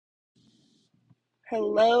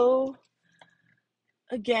Hello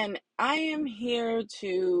again. I am here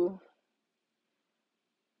to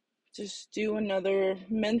just do another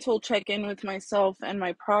mental check in with myself and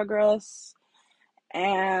my progress.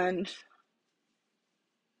 And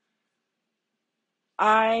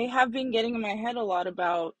I have been getting in my head a lot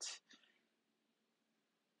about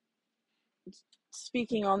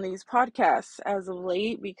speaking on these podcasts as of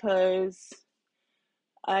late because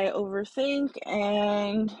I overthink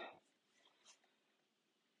and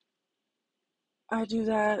I do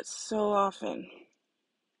that so often.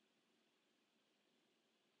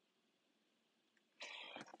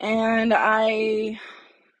 And I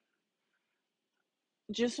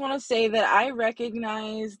just want to say that I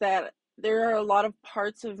recognize that there are a lot of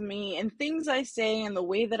parts of me and things I say and the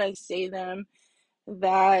way that I say them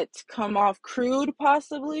that come off crude,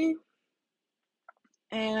 possibly.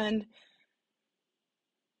 And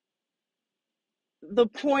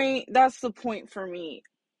that's the point for me,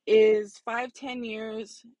 is 5, 10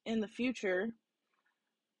 years in the future,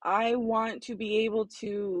 I want to be able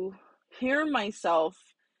to hear myself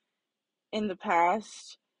in the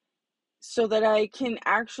past so that I can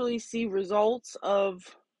actually see results of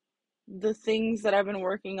the things that I've been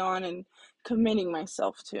working on and committing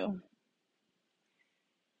myself to.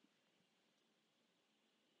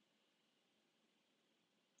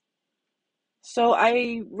 So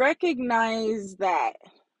I recognize that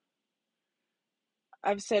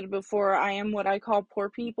I've said before, I am what I call poor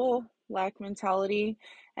people, lack mentality.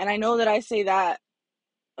 And I know that I say that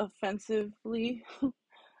offensively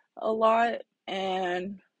a lot.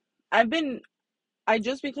 And I've been, I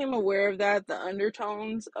just became aware of that, the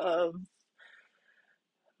undertones of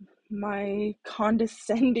my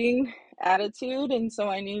condescending attitude. And so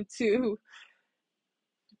I need to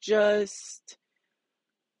just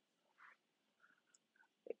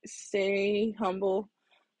stay humble,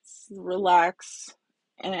 relax,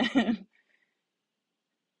 and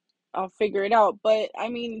I'll figure it out. But I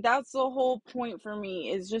mean, that's the whole point for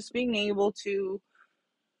me, is just being able to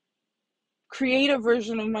create a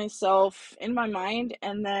version of myself in my mind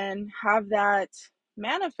and then have that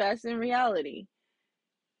manifest in reality.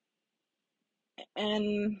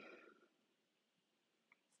 And,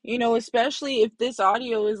 especially if this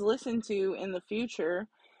audio is listened to in the future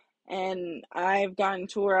and I've gotten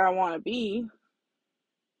to where I want to be,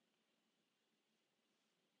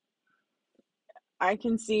 I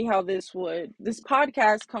can see how this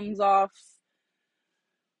podcast comes off.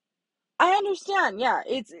 I understand. Yeah,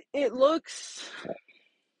 it looks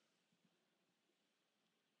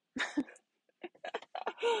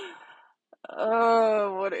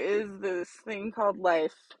oh, what is this thing called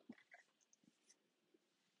life?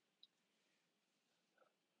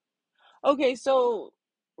 Okay, so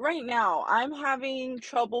right now I'm having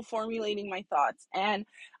trouble formulating my thoughts, and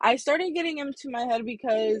I started getting into my head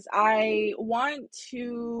because I want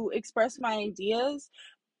to express my ideas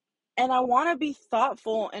and I want to be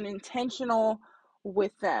thoughtful and intentional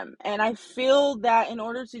with them. And I feel that in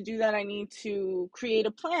order to do that, I need to create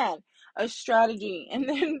a plan, a strategy, and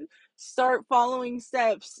then start following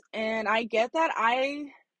steps. And I get that.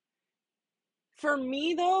 For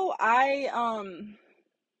me though,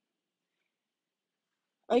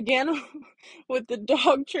 again, with the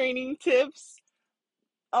dog training tips,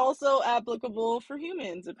 also applicable for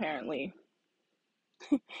humans, apparently.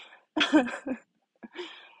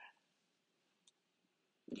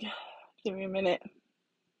 Give me a minute.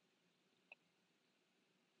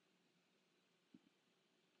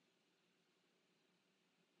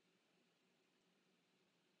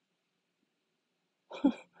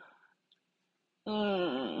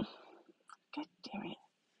 God damn it.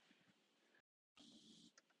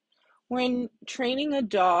 When training a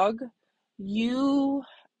dog, you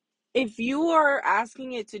if you are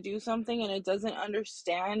asking it to do something and it doesn't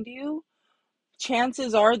understand you,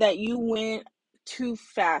 chances are that you went too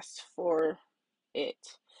fast for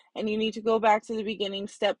it. And you need to go back to the beginning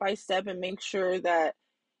step by step and make sure that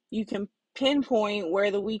you can pinpoint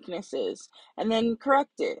where the weakness is and then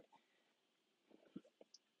correct it.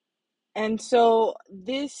 And so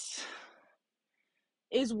this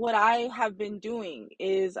is what I have been doing,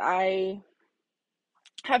 is I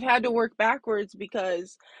have had to work backwards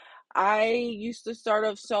because I used to start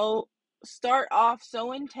off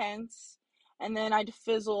so intense and then I'd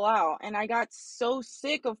fizzle out, and I got so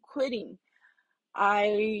sick of quitting.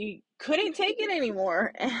 I couldn't take it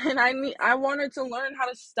anymore and I wanted to learn how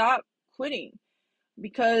to stop quitting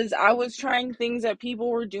because I was trying things that people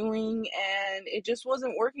were doing and it just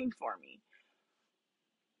wasn't working for me.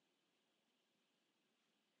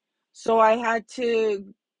 So I had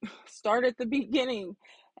to start at the beginning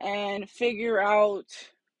and figure out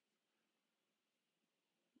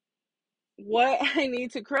what I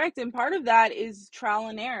need to correct. And part of that is trial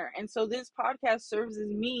and error. And so this podcast serves as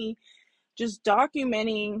me just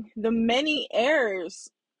documenting the many errors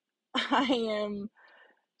I am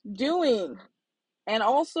doing, and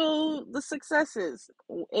also the successes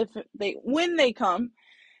if they when they come.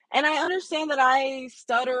 And I understand that I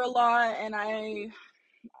stutter a lot, and I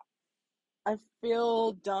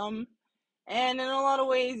feel dumb, and in a lot of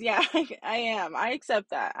ways, yeah, I am. I accept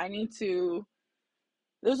that. I need to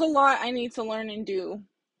There's a lot I need to learn and do,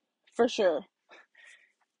 for sure.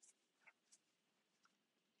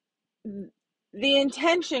 The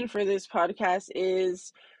intention for this podcast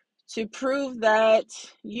is to prove that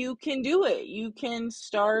you can do it. You can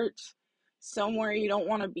start somewhere you don't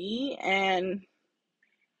want to be, and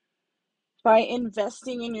by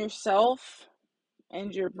investing in yourself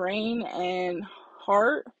and your brain and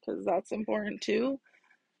heart, because that's important too,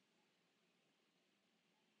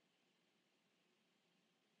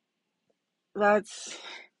 that's,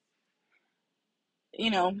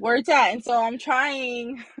 where it's at. And so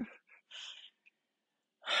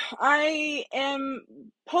I am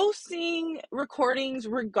posting recordings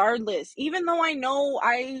regardless, even though I know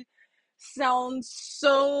I sound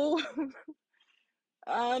so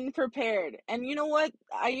unprepared. And you know what?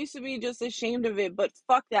 I used to be just ashamed of it, but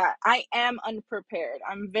fuck that. I am unprepared.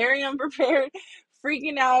 I'm very unprepared,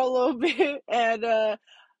 freaking out a little bit. And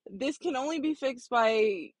this can only be fixed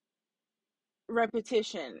by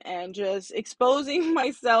repetition and just exposing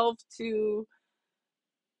myself to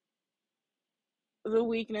the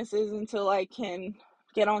weaknesses until I can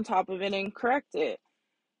get on top of it and correct it.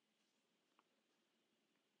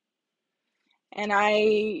 And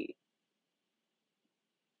I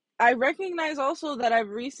recognize also that I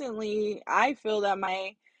feel that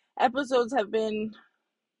my episodes have been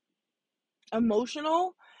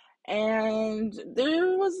emotional, and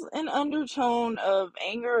there was an undertone of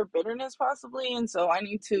anger or bitterness possibly, and so I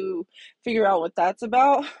need to figure out what that's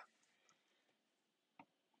about.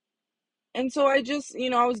 And so I just,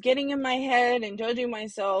 I was getting in my head and judging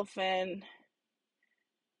myself, and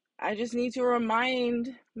I just need to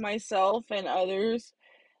remind myself and others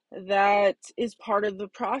that is part of the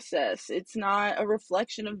process. It's not a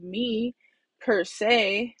reflection of me per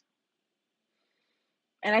se,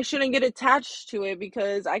 and I shouldn't get attached to it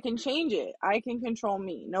because I can change it. I can control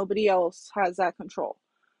me. Nobody else has that control.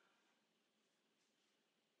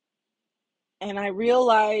 And I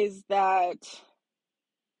realize that,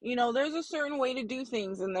 there's a certain way to do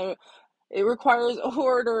things, and it requires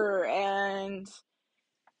order and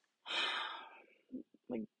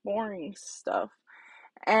like boring stuff.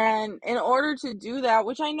 And in order to do that,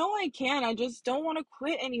 which I know I can, I just don't want to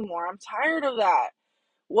quit anymore. I'm tired of that.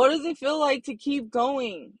 What does it feel like to keep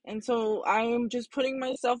going? And so I'm just putting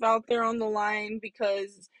myself out there on the line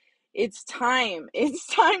because it's time. It's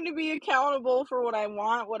time to be accountable for what I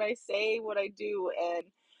want, what I say, what I do. And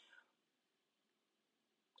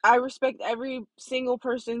I respect every single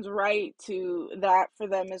person's right to that for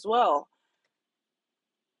them as well.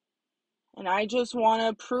 And I just want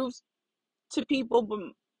to prove to people, but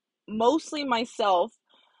mostly myself,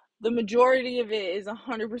 the majority of it is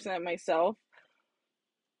 100% myself.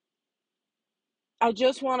 I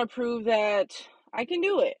just want to prove that I can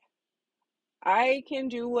do it. I can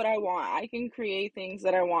do what I want. I can create things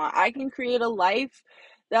that I want. I can create a life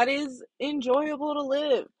that is enjoyable to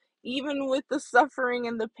live, even with the suffering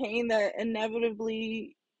and the pain that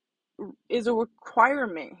inevitably is a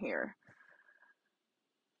requirement here.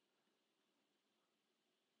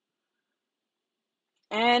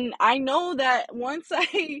 And I know that once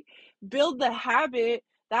I build the habit,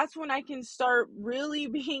 that's when I can start really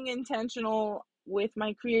being intentional with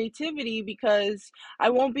my creativity, because I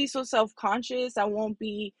won't be so self conscious. I won't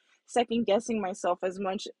be second guessing myself as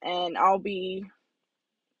much, and I'll be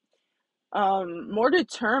more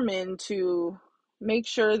determined to make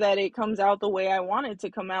sure that it comes out the way I want it to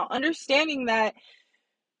come out. Understanding that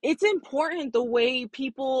it's important the way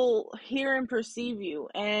people hear and perceive you,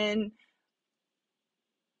 and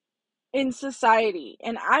in society.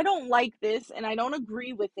 And I don't like this, and I don't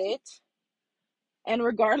agree with it. And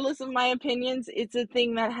regardless of my opinions, it's a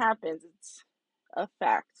thing that happens. It's a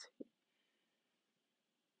fact.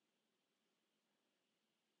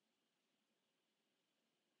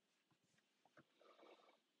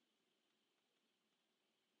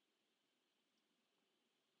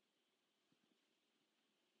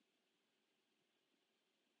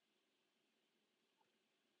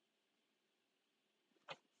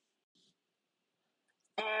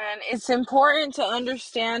 And it's important to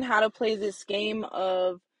understand how to play this game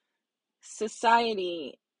of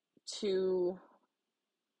society to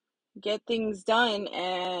get things done.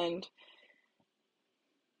 And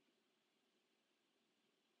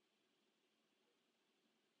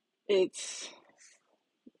it's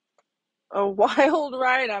a wild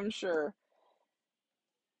ride, I'm sure.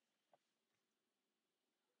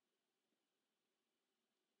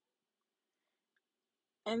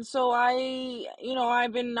 And so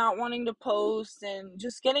I've been not wanting to post and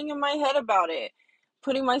just getting in my head about it,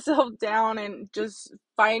 putting myself down and just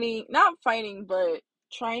fighting, not fighting, but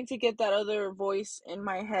trying to get that other voice in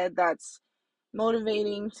my head that's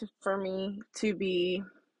motivating for me to be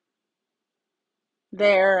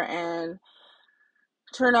there and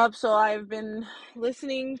turn up. So I've been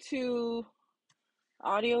listening to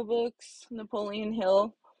audiobooks, Napoleon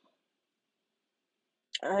Hill.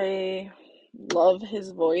 I love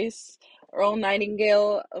his voice. Earl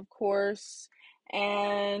Nightingale, of course.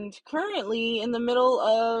 And currently in the middle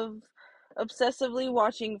of obsessively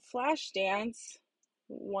watching Flashdance,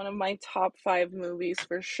 one of my top five movies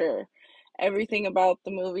for sure. Everything about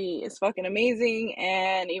the movie is fucking amazing.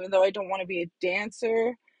 And even though I don't want to be a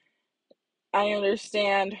dancer, I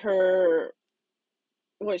understand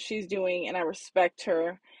what she's doing, and I respect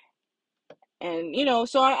her. And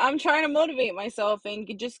so I'm trying to motivate myself and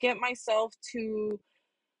just get myself to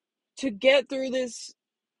get through this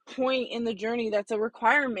point in the journey that's a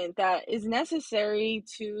requirement that is necessary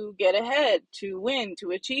to get ahead, to win,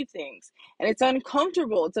 to achieve things. And it's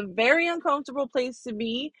uncomfortable. It's a very uncomfortable place to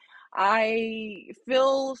be. I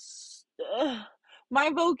feel my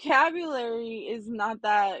vocabulary is not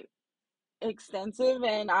that extensive,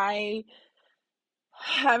 and I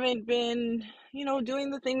haven't been, doing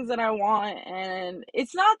the things that I want. And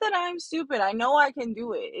it's not that I'm stupid. I know I can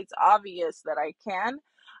do it. It's obvious that I can.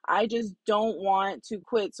 I just don't want to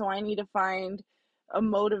quit. So I need to find a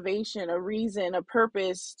motivation, a reason, a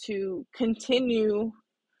purpose to continue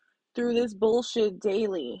through this bullshit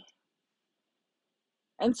daily.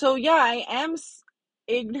 And so, yeah, I am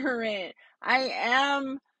ignorant. I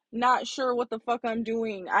am not sure what the fuck I'm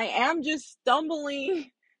doing. I am just stumbling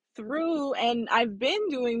through, and I've been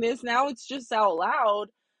doing this. Now it's just out loud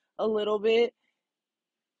a little bit.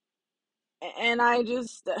 And I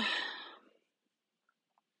just,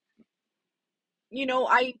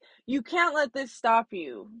 you can't let this stop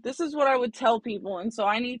you. This is what I would tell people. And so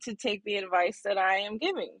I need to take the advice that I am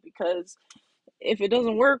giving, because if it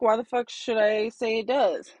doesn't work, why the fuck should I say it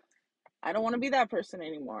does? I don't want to be that person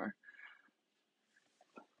anymore.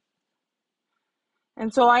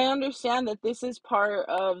 And so I understand that this is part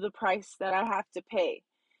of the price that I have to pay,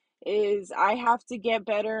 is I have to get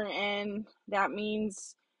better, and that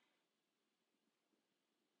means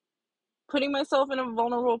putting myself in a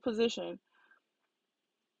vulnerable position.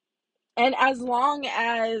 And as long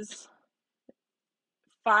as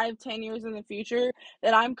 5, 10 years in the future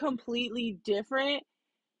that I'm completely different,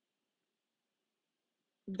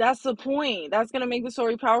 that's the point. That's gonna make the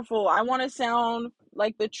story powerful. I want to sound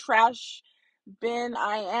like the trash bin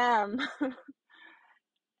I am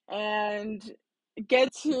and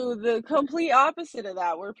get to the complete opposite of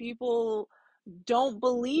that, where people don't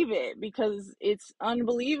believe it because it's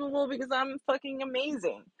unbelievable, because I'm fucking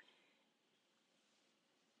amazing.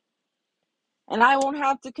 And I won't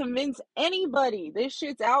have to convince anybody. This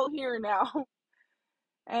shit's out here now.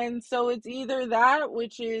 And so it's either that,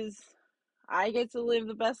 which is I get to live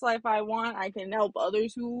the best life I want. I can help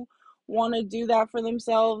others who want to do that for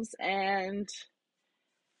themselves, and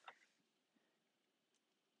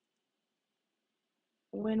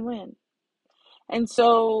win-win. And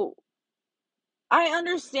so I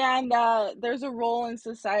understand that there's a role in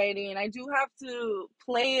society, and I do have to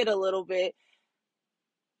play it a little bit.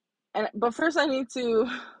 But first I need to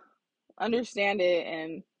understand it,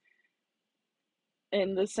 and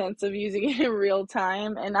in the sense of using it in real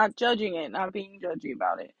time and not judging it, not being judgy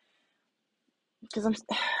about it. Because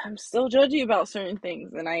I'm still judgy about certain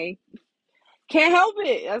things, and I can't help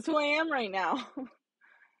it. That's who I am right now.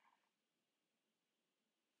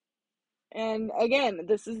 And again,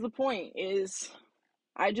 this is the point, is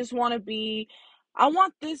I just want to be, I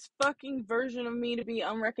want this fucking version of me to be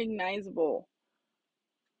unrecognizable,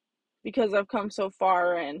 because I've come so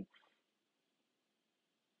far, and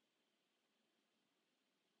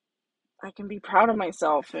I can be proud of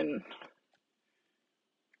myself and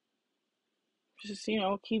just,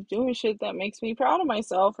 keep doing shit that makes me proud of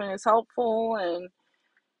myself and is helpful, and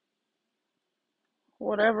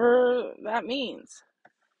whatever that means.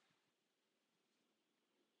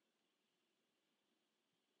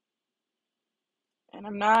 And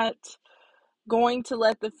I'm not going to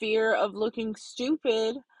let the fear of looking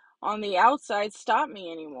stupid on the outside stop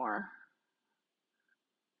me anymore.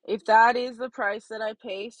 If that is the price that I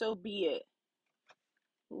pay, so be it.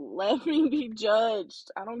 Let me be judged.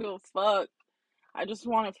 I don't give a fuck. I just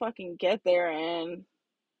want to fucking get there. And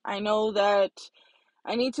I know that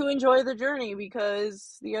I need to enjoy the journey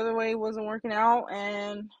because the other way wasn't working out,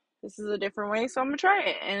 and this is a different way, so I'm gonna try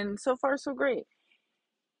it. And so far, so great.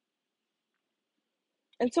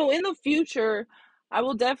 And so in the future, I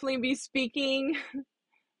will definitely be speaking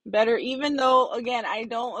better, even though, again, I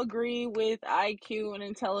don't agree with IQ and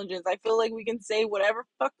intelligence. I feel like we can say whatever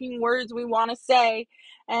fucking words we want to say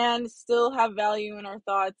and still have value in our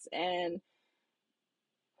thoughts and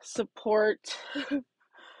support.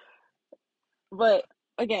 But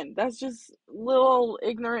again, that's just little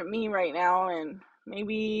ignorant me right now, and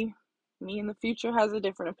maybe me in the future has a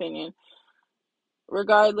different opinion.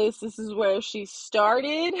 Regardless, this is where she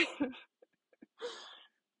started,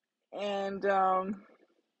 and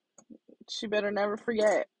she better never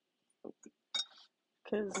forget,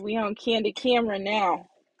 because we on Candid Camera now.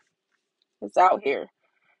 It's out here.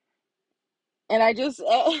 And I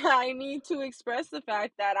need to express the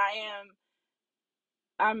fact that I'm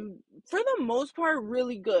for the most part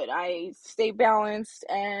really good. I stay balanced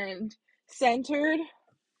and centered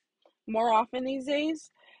more often these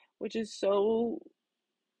days, which is so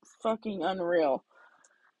fucking unreal.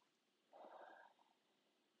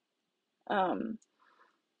 Um,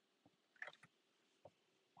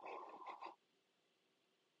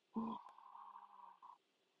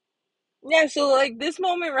 yeah, so like this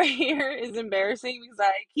moment right here is embarrassing because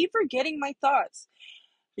I keep forgetting my thoughts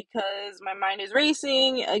because my mind is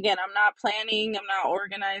racing. Again, I'm not planning, I'm not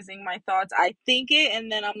organizing my thoughts. I think it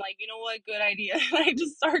and then I'm like, you know what, good idea. I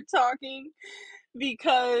just start talking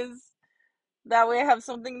because that way I have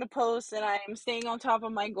something to post and I'm staying on top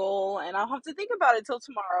of my goal and I'll have to think about it till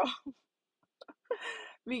tomorrow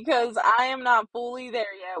because I am not fully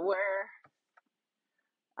there yet where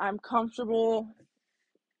I'm comfortable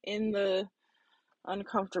in the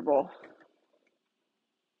uncomfortable.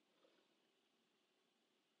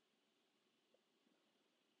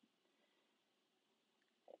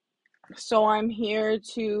 So I'm here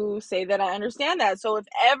to say that I understand that. So if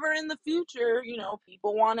ever in the future,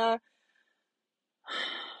 people want to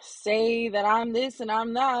say that I'm this and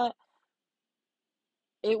I'm that,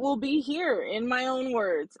 it will be here in my own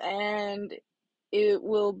words and it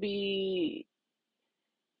will be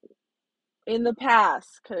in the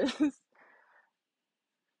past cuz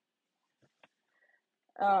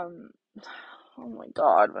um oh my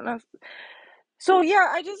god, so yeah,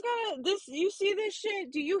 I just gotta this you see this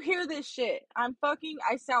shit? Do you hear this shit? I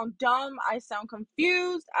sound dumb, I sound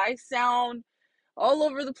confused, I sound all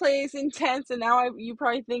over the place, intense, and now you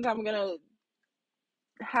probably think I'm gonna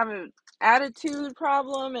have an attitude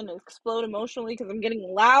problem and explode emotionally because I'm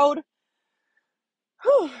getting loud.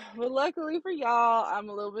 Whew. But luckily for y'all, I'm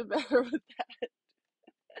a little bit better with that.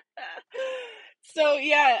 So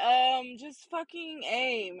yeah, just fucking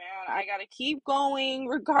A, man. I gotta keep going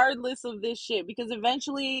regardless of this shit because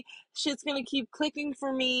eventually shit's gonna keep clicking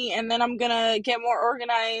for me and then I'm gonna get more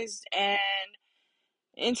organized and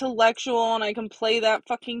intellectual and I can play that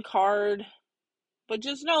fucking card. But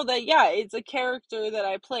just know that yeah, it's a character that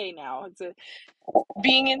I play now.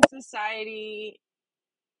 Being in society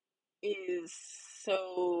is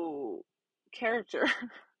so character.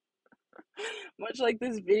 Much like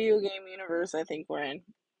this video game universe I think we're in.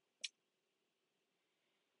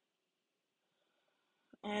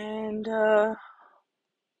 And you know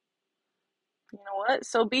what?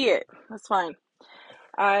 So be it. That's fine.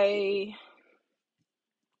 I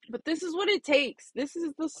but this is what it takes. This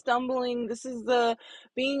is the stumbling, this is the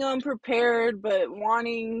being unprepared but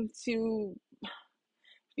wanting to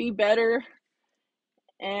be better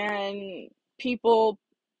and people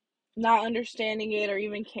not understanding it or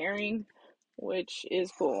even caring, which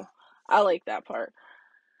is cool. I like that part.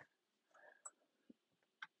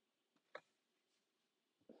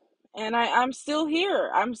 And I'm still here.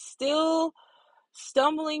 I'm still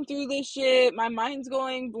stumbling through this shit. My mind's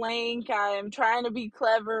going blank. I'm trying to be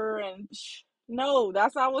clever and no,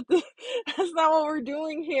 that's not what that's not what we're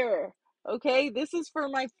doing here. Okay? This is for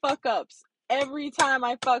my fuck ups. Every time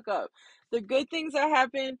I fuck up. The good things that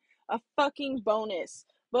happen, a fucking bonus.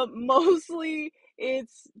 But mostly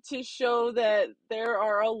it's to show that there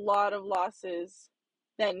are a lot of losses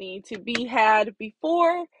that need to be had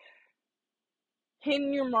before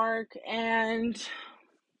hitting your mark and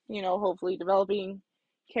hopefully developing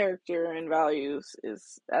character and values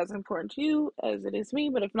is as important to you as it is to me,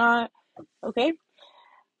 but if not, okay.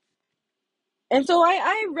 And so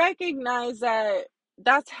I recognize that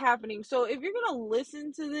that's happening. So if you're gonna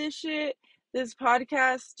listen to this shit, this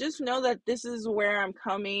podcast, just know that this is where I'm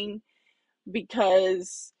coming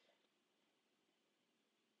because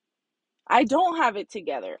I don't have it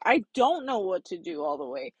together. I don't know what to do all the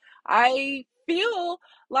way. I feel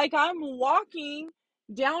like I'm walking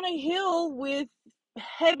down a hill with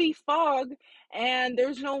heavy fog and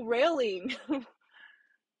there's no railing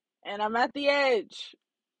and I'm at the edge.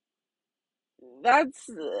 That's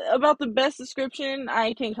about the best description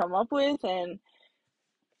I can come up with, and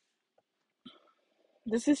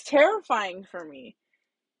this is terrifying for me.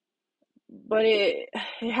 But it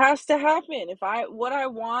has to happen. If I what I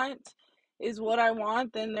want is what I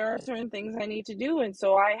want, then there are certain things I need to do, and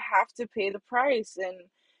so I have to pay the price. And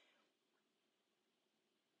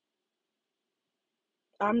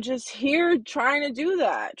I'm just here trying to do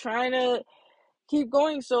that, trying to keep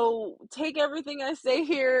going. So take everything I say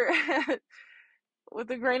here with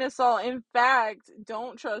a grain of salt. In fact,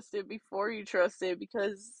 don't trust it before you trust it,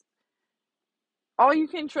 because all you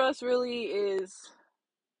can trust really is,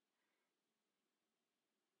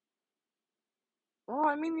 well,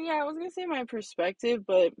 I mean, yeah, I was gonna say my perspective,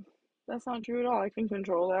 but that's not true at all. I can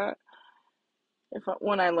control that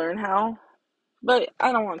when I learn how, but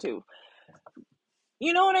I don't want to.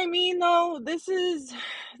 You know what I mean, though? This is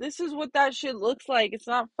what that shit looks like. It's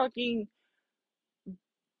not fucking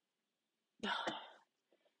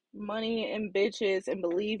money and bitches, and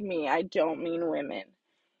believe me, I don't mean women.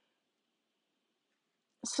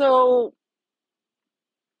 So,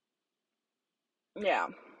 yeah,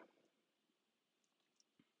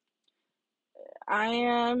 I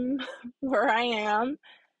am where I am.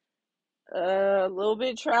 A little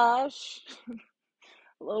bit trash,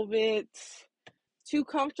 a little bit too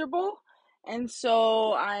comfortable. And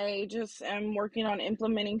so I just am working on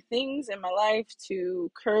implementing things in my life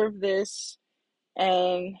to curve this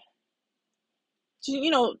and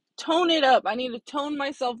to, tone it up. I need to tone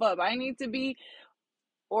myself up. I need to be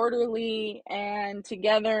orderly and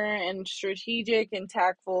together and strategic and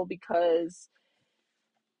tactful, because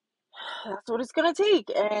that's what it's gonna take.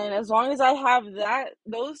 And as long as I have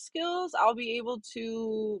those skills, I'll be able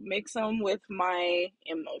to mix them with my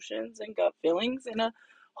emotions and gut feelings in a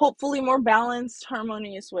hopefully more balanced,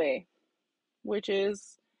 harmonious way, which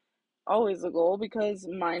is always the goal, because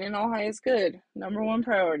mine and all high is good. Number one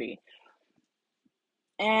priority.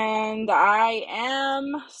 And I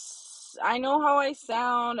know how I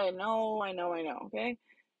sound. I know, okay?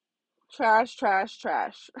 Trash, trash,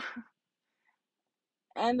 trash.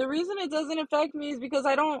 And the reason it doesn't affect me is because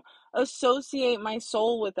I don't associate my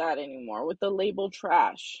soul with that anymore, with the label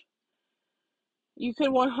trash. You could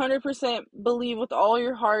 100% believe with all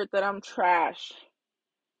your heart that I'm trash,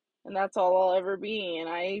 and that's all I'll ever be. And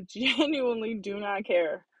I genuinely do not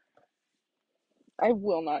care. I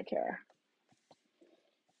will not care.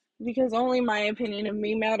 Because only my opinion of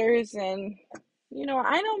me matters, and,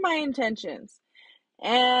 I know my intentions.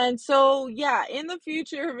 And so, yeah, in the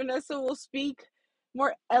future, Vanessa will speak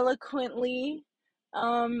more eloquently,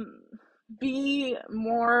 um, be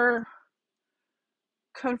more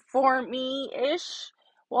conformy-ish,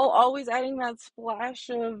 while always adding that splash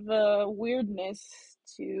of weirdness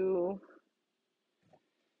to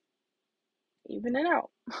even it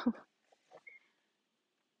out.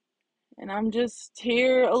 And I'm just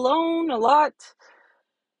here alone a lot,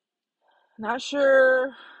 not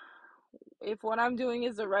sure if what I'm doing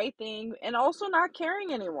is the right thing, and also not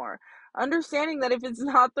caring anymore. Understanding that if it's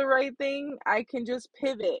not the right thing, I can just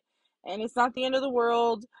pivot and it's not the end of the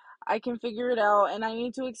world. I can figure it out, and I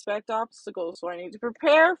need to expect obstacles. So I need to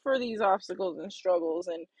prepare for these obstacles and struggles,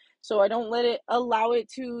 and so I don't allow it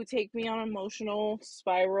to take me on an emotional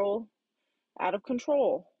spiral out of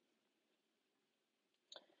control.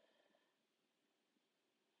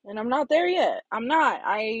 And I'm not there yet. I'm not.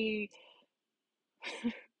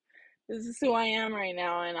 This is who I am right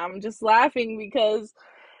now, and I'm just laughing because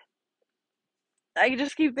I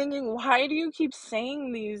just keep thinking, why do you keep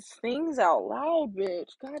saying these things out loud,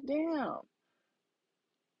 bitch? God damn.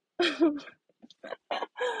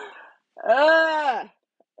 uh,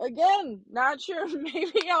 Again, not sure.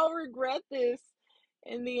 Maybe I'll regret this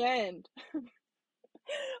in the end.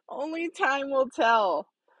 Only time will tell.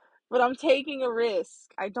 But I'm taking a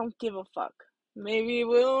risk. I don't give a fuck. Maybe it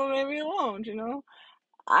will, maybe it won't.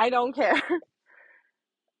 I don't care.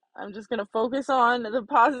 I'm just gonna focus on the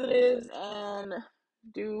positives and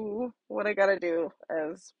do what I gotta do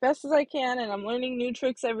as best as I can. And I'm learning new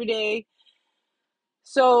tricks every day.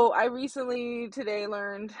 So I recently today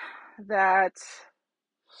learned that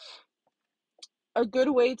a good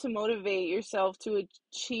way to motivate yourself to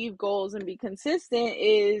achieve goals and be consistent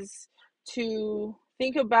is to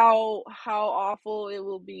think about how awful it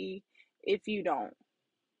will be if you don't,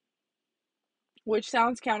 which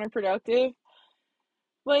sounds counterproductive.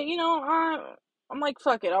 But I'm like,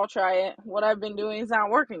 fuck it, I'll try it. What I've been doing is not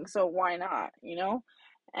working, so why not?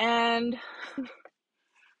 And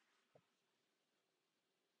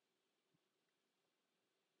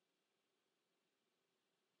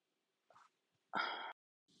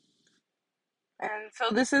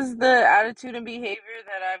so this is the attitude and behavior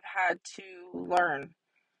that I've had to learn.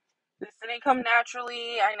 This didn't come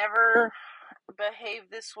naturally. I never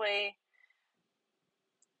behaved this way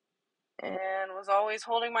and was always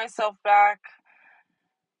holding myself back.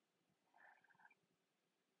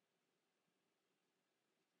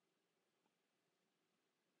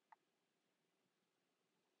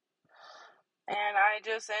 And I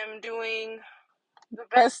just am doing the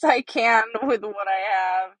best I can with what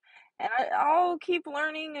I have. And I'll keep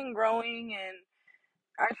learning and growing, and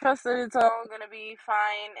I trust that it's all gonna be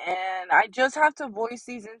fine. And I just have to voice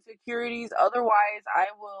these insecurities. Otherwise, I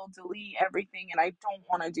will delete everything, and I don't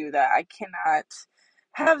want to do that. I cannot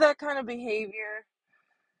have that kind of behavior.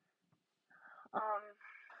 Um,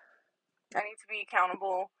 I need to be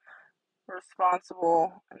accountable,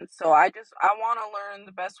 responsible, and so I want to learn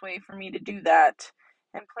the best way for me to do that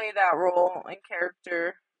and play that role and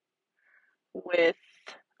character with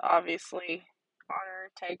obviously honor,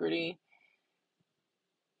 integrity.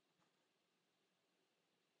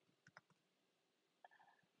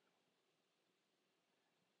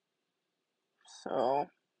 So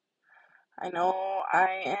I know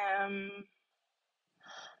I am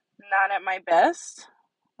not at my best,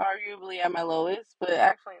 arguably at my lowest, but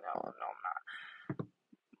actually, no, I'm not.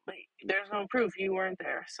 But there's no proof you weren't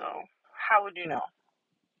there, so how would you know?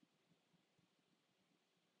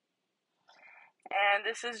 And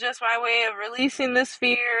this is just my way of releasing this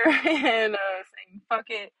fear and saying, fuck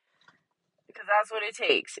it, because that's what it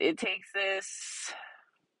takes. It takes this.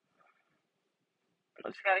 I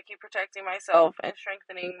just gotta keep protecting myself and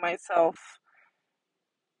strengthening myself.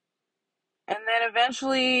 And then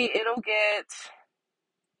eventually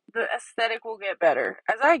the aesthetic will get better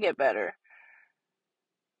as I get better.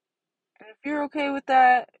 And if you're okay with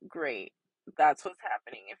that, great. That's what's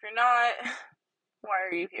happening. If you're not, why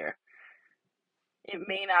are you here? It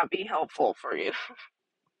may not be helpful for you.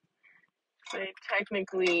 But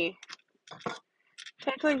technically,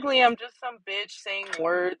 I'm just some bitch saying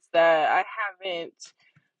words that I haven't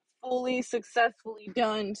fully successfully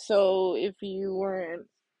done. So if you weren't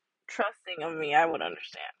trusting of me, I would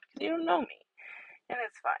understand. You don't know me, and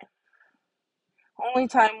it's fine. Only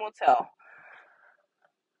time will tell.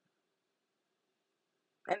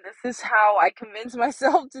 And this is how I convince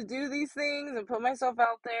myself to do these things and put myself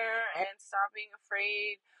out there and stop being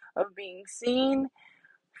afraid of being seen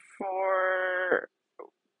for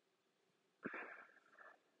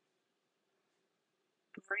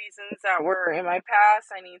reasons that were in my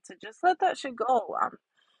past. I need to just let that shit go.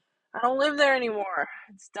 I don't live there anymore.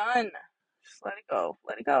 It's done. Just let it go.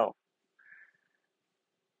 Let it go.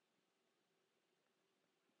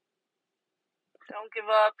 Don't give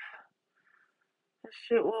up. This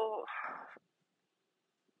shit will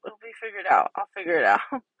it'll be figured out. I'll figure it out.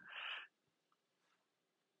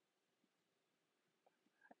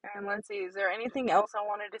 And let's see, is there anything else I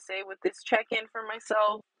wanted to say with this check-in for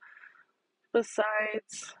myself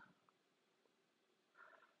besides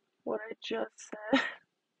what I just said?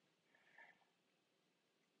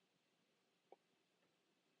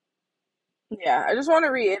 Yeah, I just want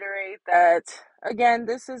to reiterate that again,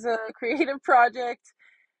 this is a creative project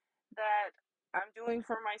that I'm doing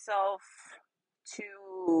for myself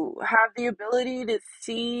to have the ability to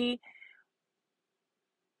see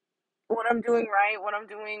what I'm doing right, what I'm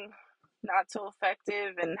doing not so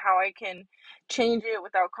effective, and how I can change it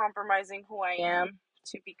without compromising who I am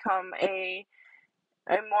to become a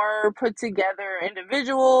more put together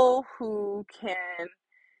individual who can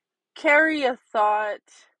carry a thought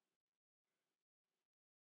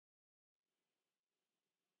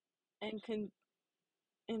and can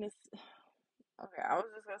in a okay, I was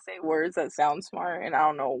just gonna say words that sound smart, and I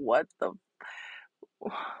don't know what the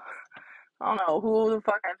I don't know who the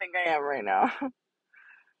fuck I think I am right now.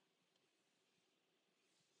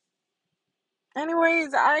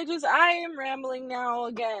 Anyways, I am rambling now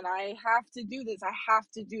again. I have to do this. I have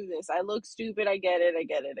to do this. I look stupid. I get it. I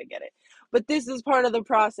get it. I get it. But this is part of the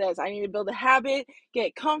process. I need to build a habit,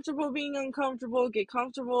 get comfortable being uncomfortable, get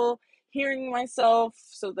comfortable hearing myself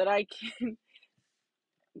so that I can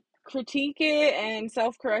critique it and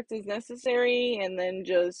self-correct as necessary, and then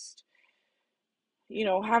just,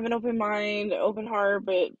 have an open mind, open heart,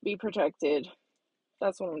 but be protected.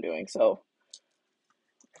 That's what I'm doing. So,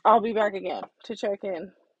 I'll be back again to check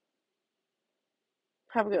in.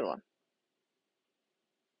 Have a good one.